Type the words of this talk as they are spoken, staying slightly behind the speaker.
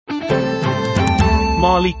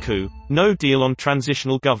Mali coup, no deal on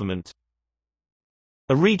transitional government.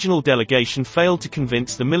 A regional delegation failed to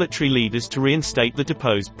convince the military leaders to reinstate the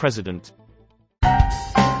deposed president.